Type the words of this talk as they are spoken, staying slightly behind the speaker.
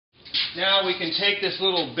Now we can take this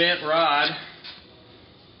little bent rod,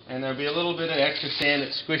 and there'll be a little bit of extra sand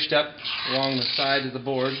that's squished up along the side of the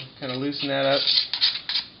board. Kind of loosen that up.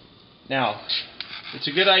 Now, it's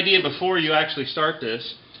a good idea before you actually start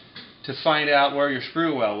this to find out where your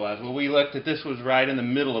sprue well was. Well, we looked at this was right in the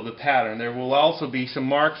middle of the pattern. There will also be some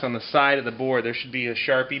marks on the side of the board. There should be a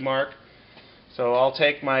Sharpie mark. So I'll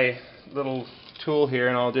take my little tool here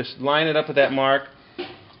and I'll just line it up with that mark,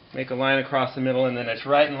 make a line across the middle, and then it's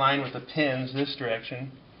right in line with the pins this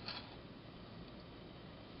direction.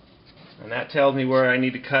 And that tells me where I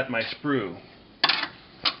need to cut my sprue.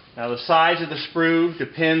 Now the size of the sprue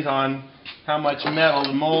depends on how much metal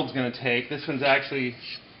the mold's going to take. This one's actually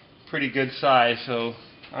pretty good size, so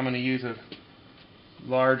I'm going to use a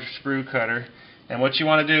large sprue cutter. And what you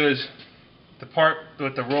want to do is the part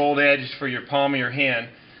with the rolled edge for your palm of your hand,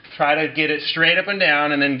 try to get it straight up and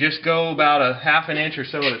down, and then just go about a half an inch or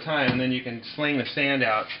so at a time, and then you can sling the sand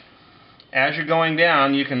out. As you're going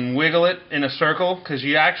down, you can wiggle it in a circle, because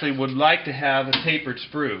you actually would like to have a tapered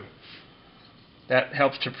sprue. That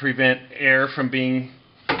helps to prevent air from being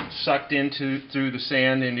sucked through the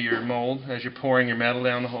sand into your mold as you're pouring your metal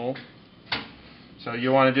down the hole. So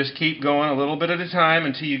you want to just keep going a little bit at a time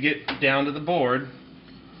until you get down to the board,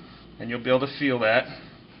 and you'll be able to feel that.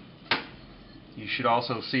 You should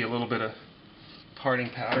also see a little bit of parting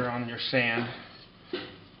powder on your sand. Some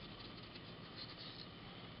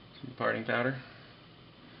parting powder.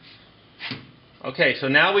 Okay, so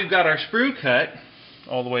now we've got our sprue cut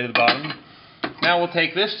all the way to the bottom. Now we'll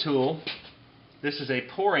take this tool. This is a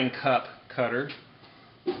pouring cup cutter.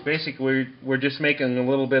 Basically, we're just making a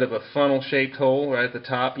little bit of a funnel-shaped hole right at the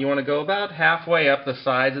top. You want to go about halfway up the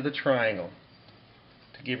sides of the triangle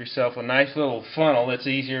to give yourself a nice little funnel that's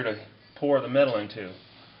easier to pour the metal into.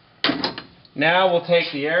 Now we'll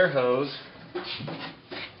take the air hose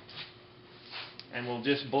and we'll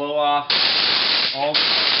just blow off all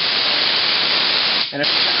and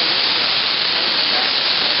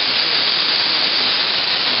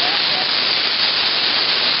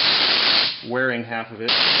wearing half of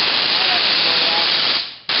it.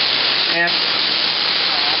 And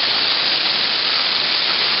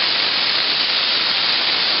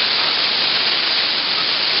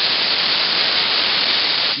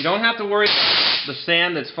you don't have to worry about the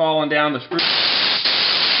sand that's falling down the sprue.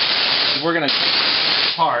 We're going to take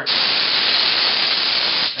it apart.